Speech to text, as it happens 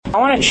I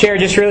want to share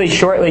just really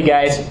shortly,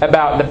 guys,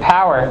 about the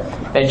power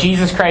that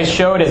Jesus Christ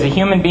showed as a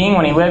human being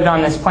when He lived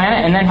on this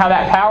planet, and then how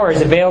that power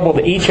is available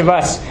to each of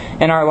us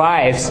in our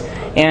lives.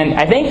 And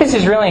I think this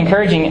is really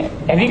encouraging.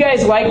 Have you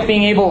guys liked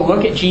being able to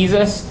look at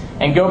Jesus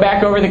and go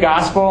back over the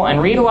gospel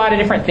and read a lot of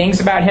different things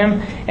about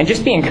Him and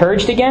just be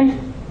encouraged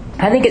again?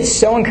 I think it's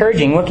so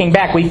encouraging looking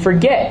back. We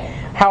forget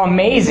how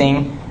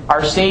amazing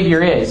our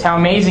Savior is, how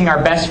amazing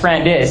our best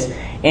friend is.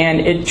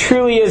 And it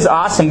truly is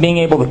awesome being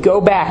able to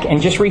go back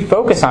and just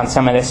refocus on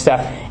some of this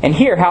stuff and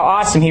hear how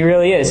awesome He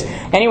really is.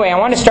 Anyway, I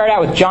want to start out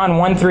with John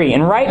 1:3.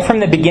 And right from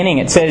the beginning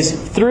it says,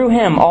 "Through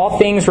Him all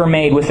things were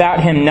made.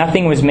 Without Him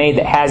nothing was made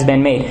that has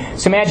been made."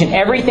 So imagine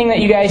everything that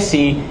you guys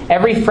see,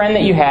 every friend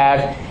that you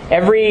have,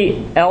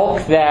 every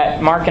elk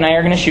that Mark and I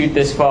are going to shoot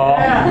this fall,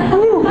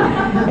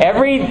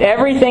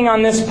 everything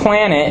on this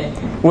planet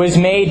was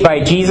made by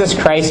Jesus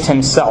Christ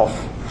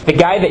Himself. The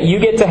guy that you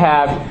get to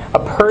have a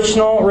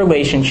personal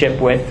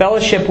relationship with,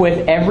 fellowship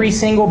with every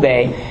single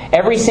day.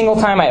 Every single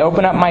time I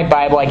open up my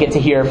Bible, I get to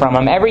hear from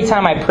Him. Every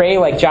time I pray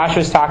like Josh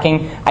was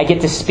talking, I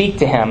get to speak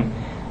to Him.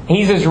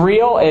 He's as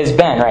real as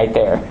Ben right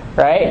there,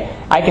 right?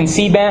 I can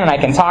see Ben and I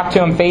can talk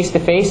to him face to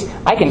face.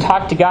 I can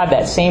talk to God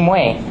that same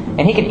way.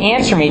 And He can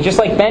answer me just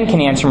like Ben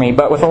can answer me,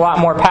 but with a lot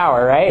more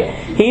power, right?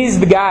 He's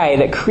the guy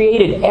that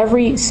created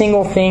every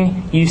single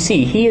thing you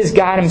see. He is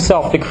God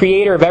Himself, the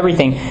creator of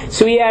everything.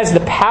 So He has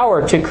the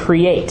power to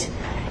create.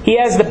 He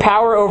has the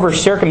power over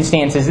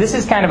circumstances. This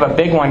is kind of a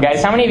big one,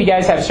 guys. How many of you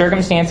guys have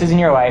circumstances in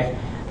your life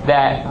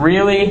that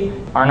really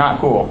are not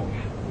cool?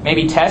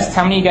 Maybe tests.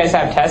 How many of you guys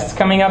have tests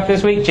coming up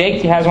this week?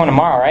 Jake has one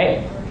tomorrow,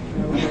 right?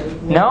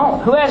 No?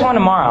 Who has one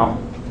tomorrow?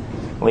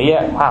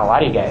 Leah? Wow, a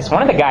lot of you guys.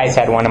 One of the guys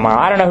had one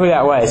tomorrow. I don't know who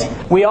that was.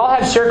 We all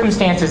have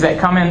circumstances that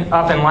come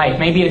up in life.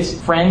 Maybe it's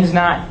friends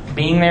not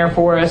being there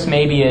for us.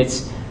 Maybe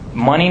it's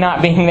money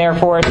not being there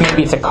for us.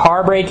 Maybe it's a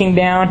car breaking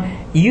down.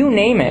 You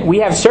name it. We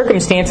have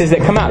circumstances that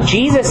come out.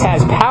 Jesus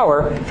has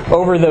power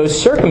over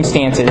those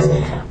circumstances.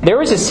 There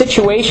was a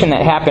situation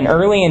that happened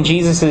early in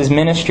Jesus'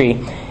 ministry,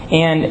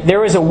 and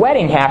there was a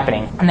wedding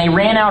happening, and they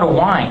ran out of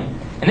wine.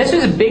 And this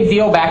was a big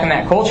deal back in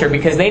that culture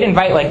because they'd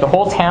invite like the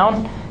whole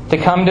town to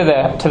come to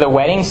the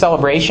wedding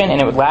celebration,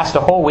 and it would last a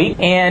whole week.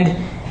 And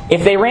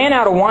if they ran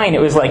out of wine,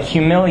 it was like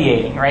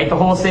humiliating, right? The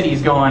whole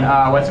city's going,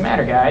 what's the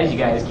matter, guys? You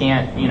guys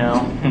can't,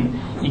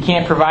 you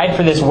can't provide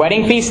for this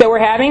wedding feast that we're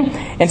having.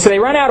 And so they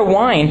run out of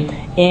wine,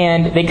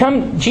 and they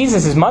come.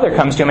 Jesus' mother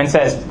comes to him and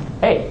says,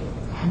 "Hey,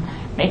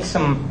 make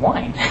some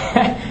wine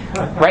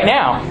right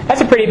now."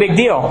 That's a pretty big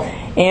deal.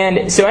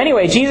 And so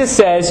anyway, Jesus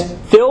says,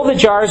 "Fill the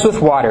jars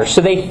with water." So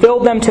they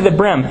filled them to the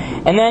brim.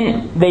 And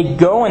then they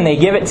go and they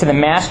give it to the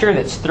master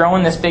that's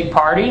throwing this big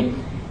party.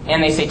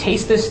 And they say,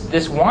 "Taste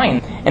this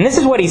wine." And this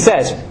is what he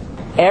says.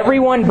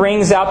 "Everyone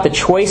brings out the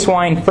choice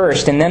wine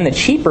first, and then the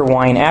cheaper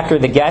wine after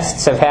the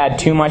guests have had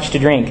too much to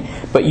drink.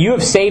 But you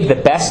have saved the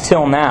best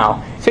till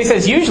now." So he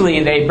says,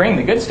 usually they bring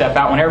the good stuff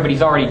out when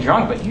everybody's already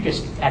drunk, but you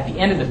just, at the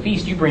end of the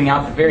feast, you bring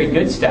out the very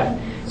good stuff.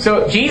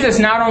 So Jesus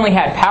not only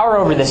had power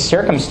over this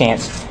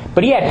circumstance,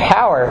 but He had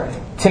power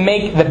to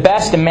make the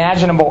best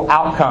imaginable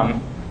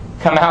outcome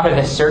come out of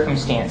this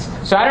circumstance.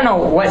 So I don't know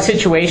what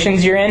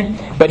situations you're in,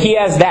 but He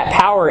has that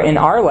power in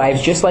our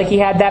lives just like He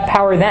had that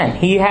power then.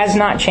 He has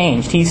not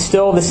changed. He's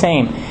still the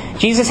same.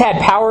 Jesus had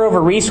power over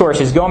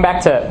resources, going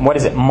back to,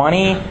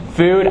 money,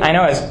 food. I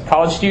know as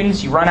college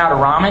students, you run out of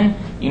ramen,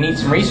 you need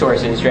some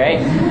resources, right?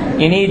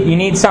 You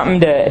need something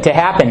to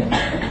happen.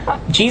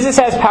 Jesus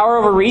has power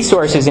over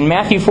resources. In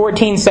Matthew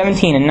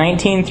 14:17 and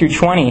 19 through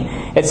 20,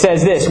 it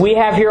says this, "We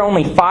have here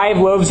only 5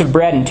 loaves of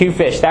bread and 2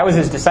 fish." That was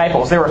His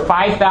disciples. There were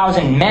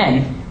 5,000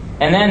 men,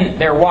 and then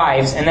their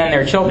wives, and then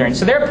their children.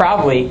 So there are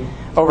probably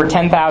over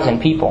 10,000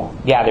 people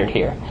gathered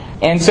here.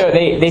 And so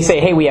they say,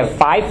 "Hey, we have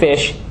 5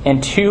 fish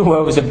and 2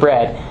 loaves of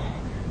bread."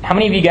 How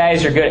many of you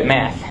guys are good at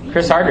math?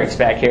 Chris Hardrick's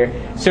back here.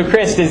 So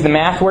Chris, does the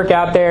math work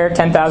out there?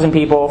 10,000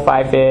 people,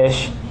 5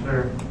 fish.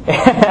 Sure.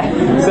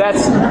 So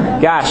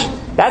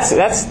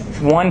that's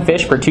 1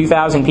 fish per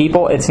 2,000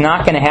 people. It's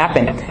not going to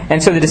happen.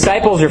 And so the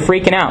disciples are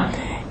freaking out.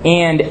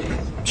 And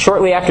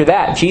shortly after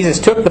that, Jesus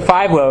took the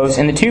 5 loaves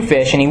and the 2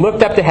 fish, and He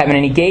looked up to heaven,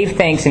 and He gave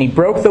thanks, and He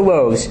broke the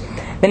loaves.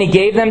 Then He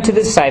gave them to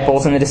the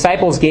disciples, and the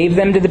disciples gave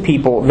them to the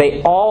people.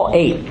 They all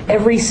ate,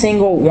 every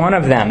single one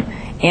of them,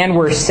 and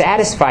were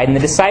satisfied. And the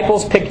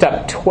disciples picked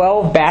up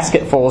 12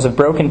 basketfuls of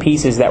broken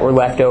pieces that were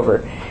left over.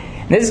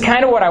 And this is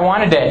kind of what I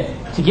wanted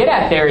to get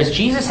at there, is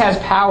Jesus has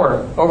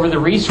power over the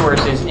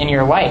resources in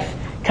your life.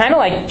 Kind of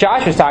like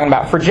Josh was talking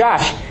about. For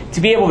Josh,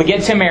 to be able to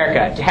get to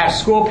America, to have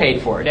school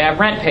paid for, to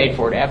have rent paid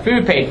for, to have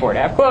food paid for, to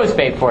have clothes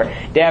paid for,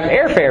 to have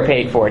airfare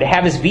paid for, to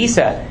have his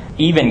visa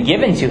even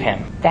given to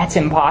him. That's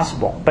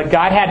impossible. But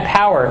God had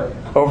power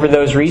over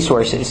those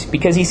resources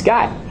because He's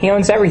God. He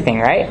owns everything,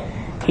 right?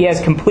 He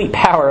has complete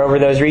power over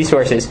those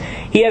resources.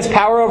 He has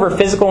power over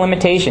physical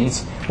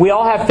limitations. We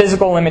all have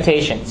physical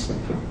limitations.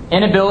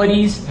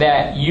 Inabilities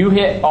that you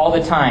hit all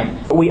the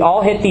time. We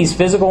all hit these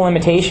physical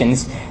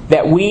limitations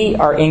that we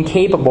are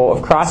incapable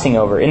of crossing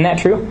over. Isn't that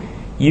true?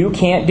 You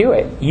can't do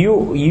it.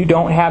 You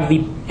don't have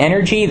the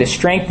energy, the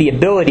strength, the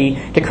ability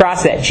to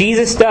cross that.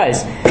 Jesus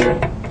does.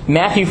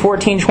 Matthew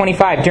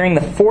 14:25, during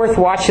the fourth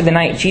watch of the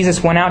night,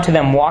 Jesus went out to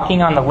them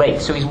walking on the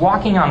lake. So he's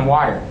walking on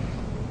water.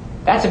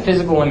 That's a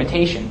physical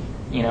limitation.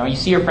 You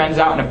see your friends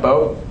out in a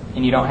boat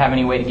and you don't have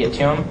any way to get to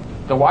them.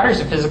 The water's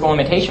a physical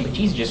limitation, but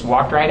Jesus just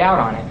walked right out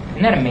on it.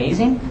 Isn't that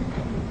amazing?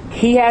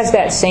 He has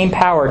that same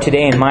power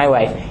today in my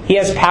life. He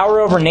has power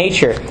over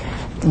nature.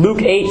 Luke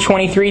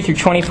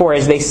 8:23-24,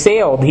 as they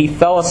sailed, he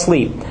fell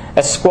asleep.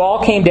 A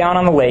squall came down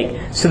on the lake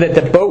so that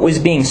the boat was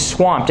being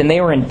swamped and they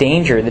were in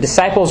danger. The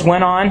disciples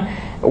went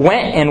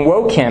and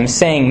woke him,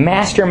 saying,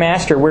 Master,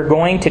 Master, we're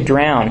going to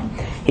drown.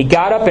 He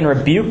got up and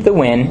rebuked the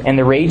wind and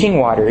the raging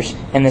waters,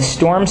 and the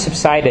storm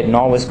subsided and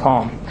all was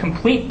calm.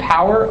 Complete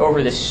power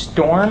over the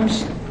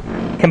storms,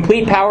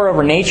 complete power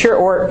over nature,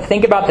 or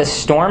think about the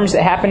storms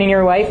that happen in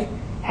your life,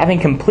 having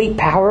complete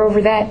power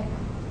over that.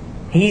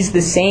 He's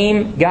the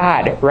same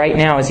God right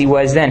now as he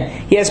was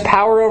then. He has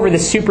power over the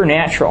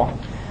supernatural.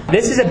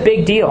 This is a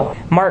big deal.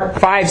 Mark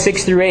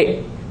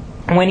 5:6-8.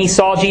 When he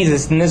saw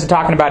Jesus, and this is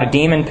talking about a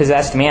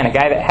demon-possessed man, a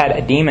guy that had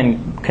a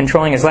demon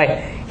controlling his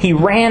life, he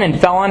ran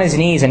and fell on his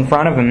knees in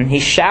front of him.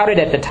 He shouted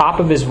at the top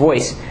of his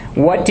voice,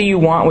 What do you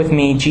want with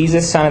me,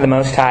 Jesus, Son of the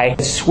Most High?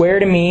 Swear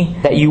to me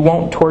that you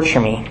won't torture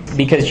me.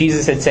 Because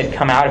Jesus had said,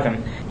 come out of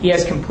him. He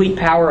has complete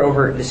power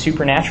over the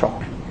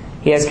supernatural.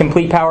 He has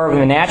complete power over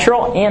the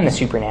natural and the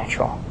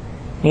supernatural.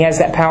 He has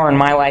that power in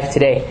my life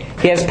today.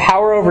 He has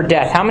power over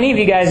death. How many of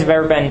you guys have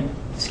ever been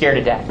scared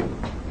of death?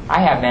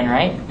 I have been,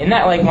 right? Isn't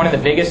that like one of the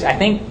biggest? I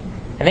think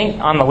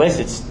on the list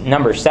it's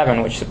number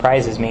 7, which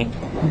surprises me.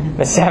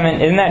 The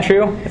 7, isn't that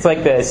true? It's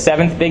like the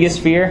 7th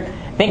biggest fear.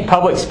 I think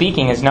public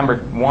speaking is number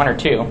 1 or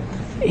 2.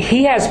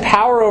 He has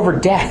power over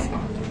death.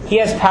 He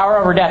has power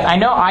over death. I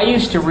know I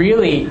used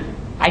to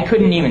I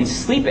couldn't even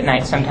sleep at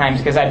night sometimes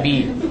because I'd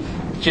be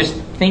just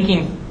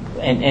thinking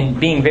and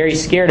being very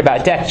scared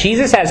about death.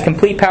 Jesus has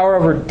complete power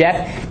over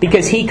death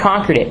because he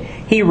conquered it.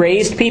 He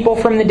raised people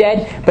from the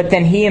dead, but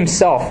then he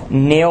himself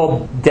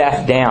nailed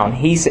death down.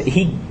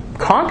 He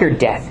conquered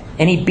death,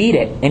 and he beat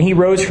it, and he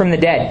rose from the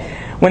dead.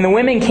 When the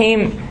women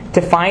came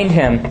to find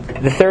him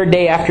the 3rd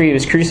day after he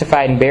was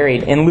crucified and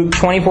buried, in Luke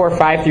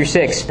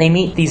 24:5-6, they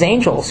meet these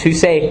angels who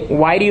say,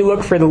 Why do you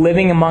look for the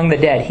living among the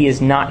dead? He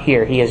is not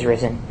here. He has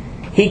risen.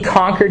 He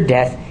conquered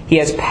death. He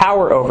has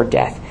power over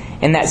death.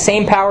 And that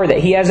same power that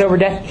he has over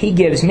death, he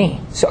gives me.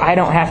 So I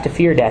don't have to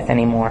fear death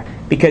anymore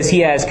because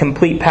he has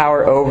complete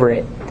power over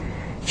it.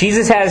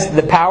 Jesus has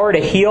the power to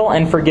heal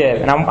and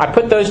forgive. And I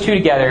put those two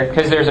together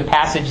because there's a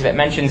passage that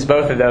mentions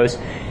both of those.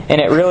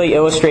 And it really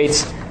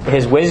illustrates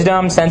his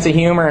wisdom, sense of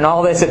humor, and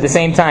all this at the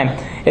same time.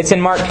 It's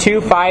in Mark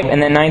 2:5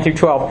 and then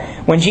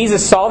 9-12. When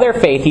Jesus saw their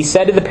faith, he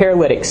said to the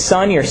paralytic,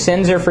 Son, your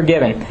sins are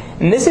forgiven.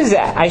 And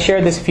I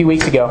shared this a few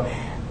weeks ago.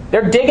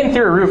 They're digging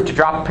through a roof to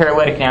drop a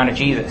paralytic down to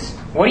Jesus.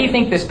 What do you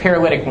think this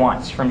paralytic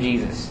wants from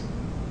Jesus?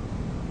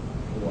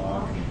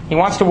 Walk. He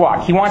wants to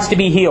walk. He wants to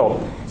be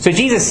healed. So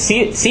Jesus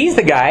sees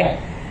the guy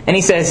and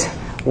he says,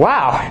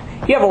 Wow,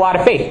 you have a lot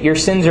of faith. Your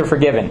sins are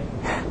forgiven.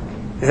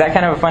 Is that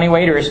kind of a funny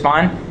way to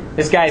respond?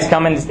 This guy's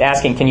coming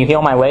asking, Can you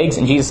heal my legs?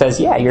 And Jesus says,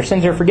 Yeah, your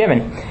sins are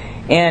forgiven.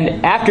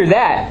 And after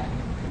that,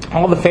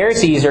 all the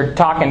Pharisees are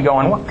talking,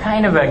 going, What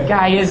kind of a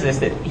guy is this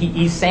that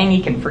he's saying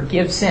he can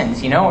forgive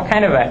sins? What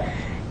kind of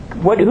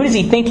who does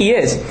he think he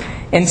is?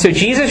 And so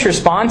Jesus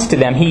responds to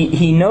them.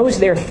 He knows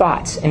their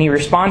thoughts, and he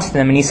responds to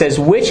them, and he says,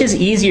 Which is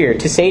easier,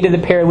 to say to the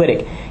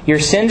paralytic, Your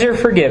sins are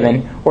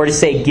forgiven, or to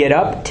say, Get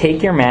up,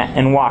 take your mat,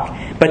 and walk?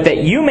 But that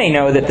you may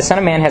know that the Son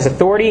of Man has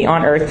authority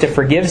on earth to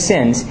forgive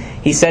sins,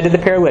 he said to the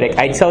paralytic,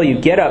 I tell you,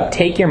 get up,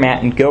 take your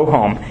mat, and go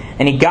home.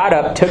 And he got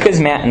up, took his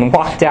mat, and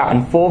walked out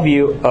in full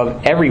view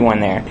of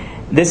everyone there.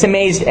 This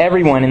amazed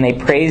everyone, and they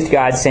praised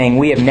God, saying,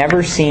 We have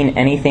never seen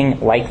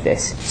anything like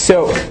this.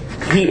 So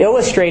he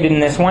illustrated in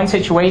this one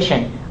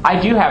situation, I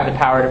do have the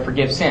power to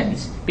forgive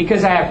sins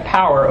because I have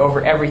power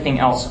over everything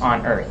else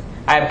on earth.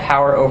 I have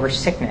power over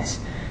sickness.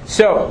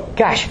 So,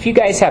 gosh, if you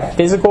guys have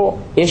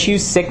physical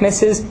issues,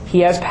 sicknesses, he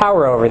has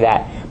power over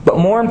that. But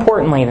more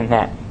importantly than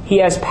that, he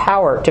has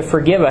power to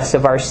forgive us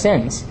of our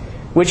sins,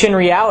 which in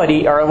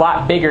reality are a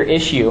lot bigger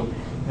issue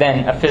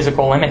than a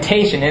physical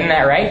limitation, isn't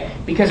that right?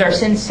 Because our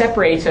sin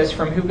separates us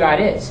from who God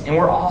is, and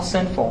we're all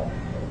sinful.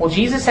 Well,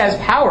 Jesus has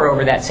power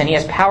over that sin. He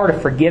has power to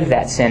forgive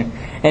that sin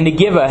and to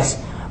give us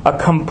a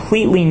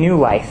completely new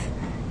life.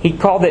 He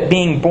called it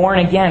being born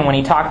again when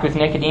he talked with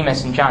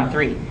Nicodemus in John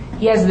 3.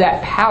 He has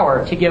that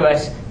power to give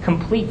us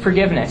complete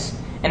forgiveness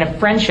and a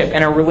friendship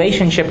and a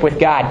relationship with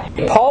God.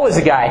 Paul was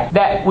a guy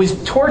that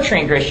was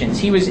torturing Christians.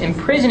 He was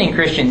imprisoning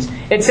Christians.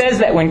 It says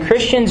that when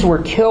Christians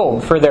were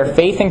killed for their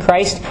faith in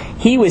Christ,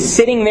 he was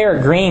sitting there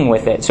agreeing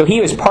with it. So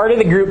he was part of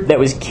the group that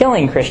was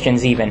killing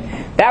Christians even.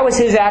 That was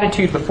his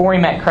attitude before he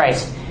met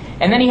Christ.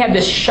 And then he had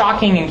this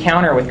shocking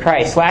encounter with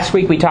Christ. Last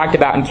week we talked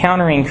about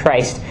encountering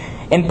Christ.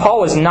 And Paul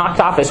was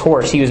knocked off his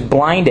horse. He was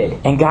blinded.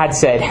 And God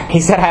said, I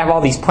have all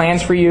these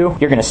plans for you.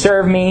 You're going to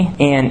serve me.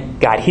 And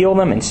God healed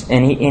him. And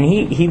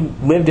he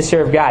lived to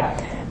serve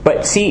God.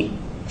 But see,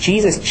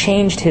 Jesus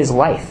changed his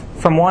life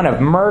from one of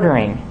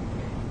murdering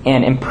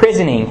and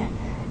imprisoning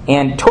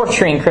and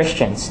torturing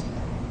Christians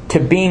to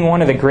being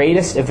one of the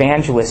greatest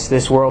evangelists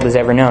this world has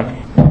ever known.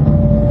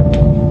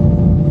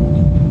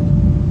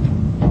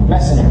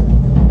 Messenger,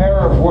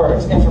 bearer of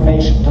words,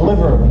 information,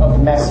 deliverer of the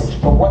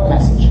message. But what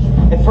message?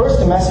 At first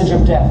a message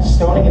of death,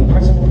 stoning,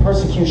 imprisonment,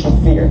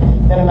 persecution, fear.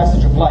 Then a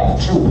message of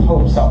life, truth,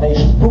 hope,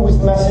 salvation. Who was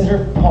the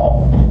messenger?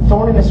 Paul.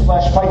 Thorn in his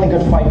flesh, fighting the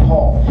good fight,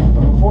 Paul.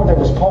 But before there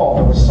was Paul,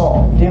 there was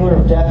Saul, dealer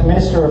of death,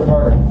 minister of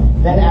murder.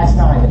 Then Acts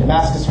 9, the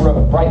Damascus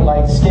road, bright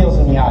light, scales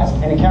in the eyes,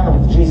 an encounter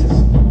with Jesus.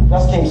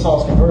 Thus came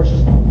Saul's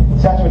conversion.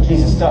 So that's what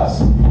Jesus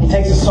does. He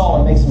takes a Saul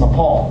and makes him a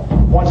Paul.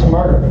 Once a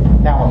murderer,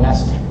 now a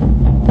messenger.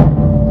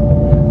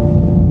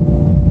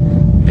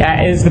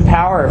 That is the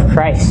power of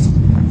Christ.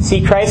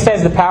 See, Christ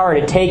has the power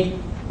to take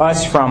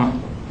us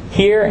from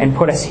here and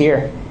put us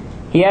here.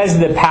 He has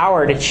the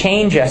power to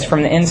change us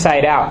from the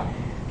inside out.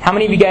 How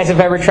many of you guys have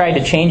ever tried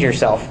to change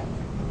yourself?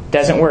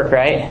 Doesn't work,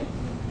 right?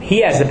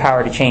 He has the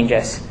power to change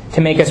us, to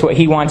make us what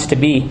He wants to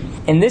be.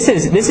 And this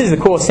is the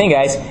coolest thing,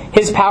 guys.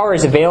 His power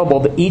is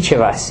available to each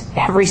of us,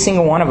 every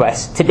single one of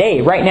us,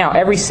 today, right now,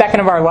 every second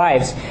of our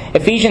lives.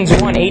 Ephesians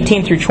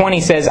 1:18-20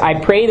 says, "I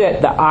pray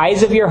that the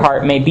eyes of your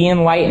heart may be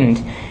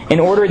enlightened, in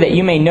order that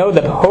you may know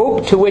the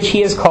hope to which He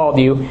has called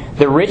you,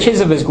 the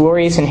riches of His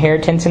glorious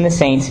inheritance in the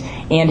saints,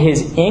 and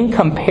His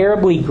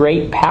incomparably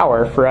great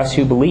power for us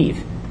who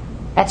believe."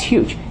 That's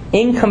huge.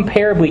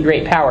 Incomparably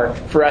great power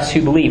for us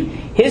who believe.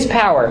 His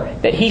power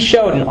that He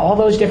showed in all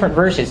those different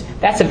verses,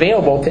 that's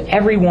available to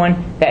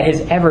everyone that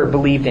has ever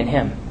believed in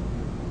Him.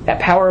 That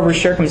power over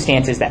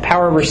circumstances, that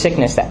power over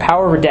sickness, that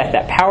power over death,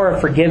 that power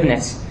of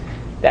forgiveness,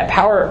 that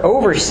power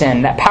over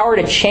sin, that power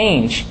to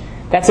change,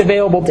 that's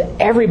available to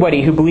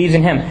everybody who believes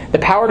in Him. The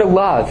power to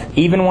love,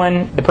 even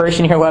when the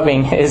person you're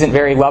loving isn't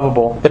very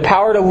lovable. The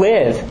power to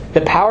live,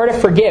 the power to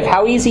forgive.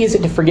 How easy is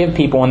it to forgive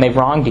people when they've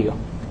wronged you?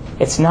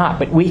 It's not,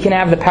 but we can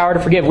have the power to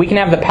forgive. We can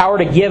have the power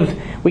to give.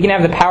 We can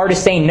have the power to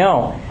say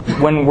no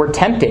when we're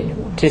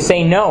tempted to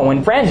say no,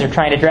 when friends are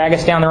trying to drag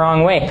us down the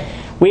wrong way.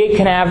 We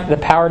can have the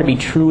power to be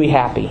truly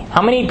happy.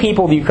 How many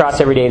people do you cross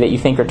every day that you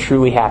think are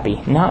truly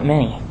happy? Not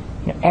many.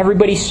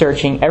 Everybody's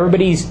searching.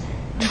 Everybody's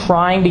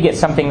trying to get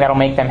something that'll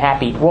make them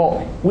happy.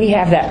 Well, we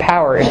have that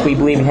power if we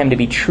believe in Him to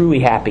be truly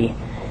happy.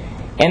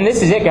 And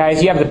this is it,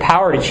 guys. You have the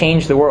power to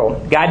change the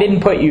world. God didn't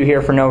put you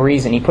here for no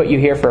reason. He put you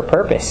here for a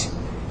purpose.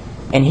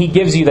 And He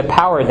gives you the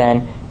power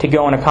then to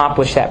go and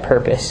accomplish that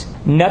purpose.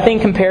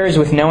 Nothing compares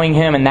with knowing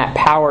Him and that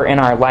power in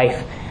our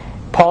life.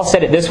 Paul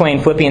said it this way in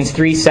Philippians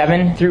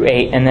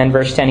 3:7-8, and then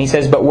verse 10. He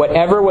says, "But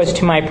whatever was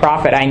to my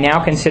profit, I now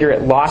consider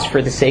it loss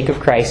for the sake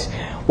of Christ.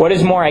 What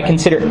is more, I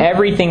consider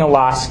everything a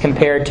loss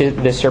compared to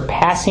the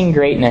surpassing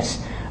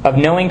greatness of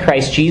knowing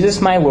Christ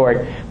Jesus my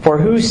Lord, for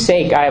whose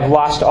sake I have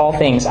lost all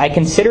things. I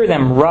consider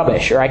them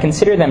rubbish, or I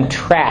consider them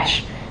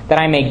trash, that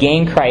I may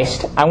gain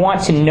Christ. I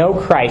want to know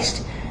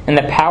Christ and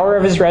the power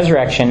of His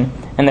resurrection,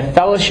 and the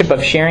fellowship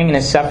of sharing in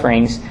His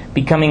sufferings,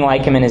 becoming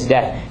like Him in His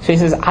death." So he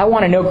says, I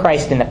want to know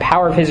Christ and the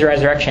power of His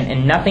resurrection,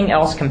 and nothing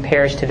else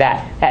compares to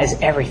that. That is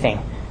everything.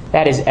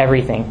 That is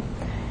everything.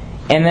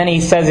 And then he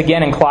says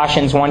again in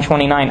Colossians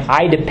 1:29,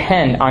 "I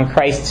depend on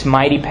Christ's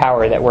mighty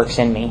power that works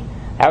in me."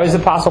 That was the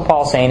Apostle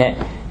Paul saying it,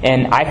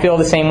 and I feel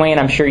the same way, and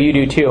I'm sure you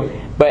do too.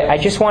 But I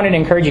just wanted to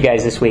encourage you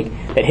guys this week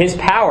that His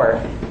power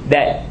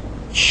that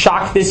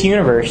shocked this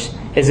universe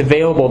is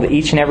available to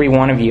each and every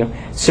one of you.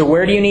 So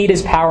where do you need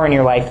His power in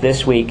your life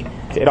this week?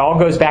 It all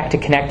goes back to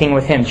connecting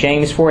with Him.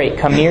 James 4:8,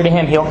 "Come near to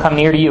Him, He'll come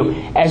near to you."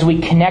 As we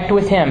connect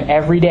with Him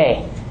every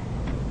day,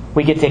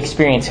 we get to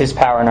experience His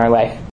power in our life.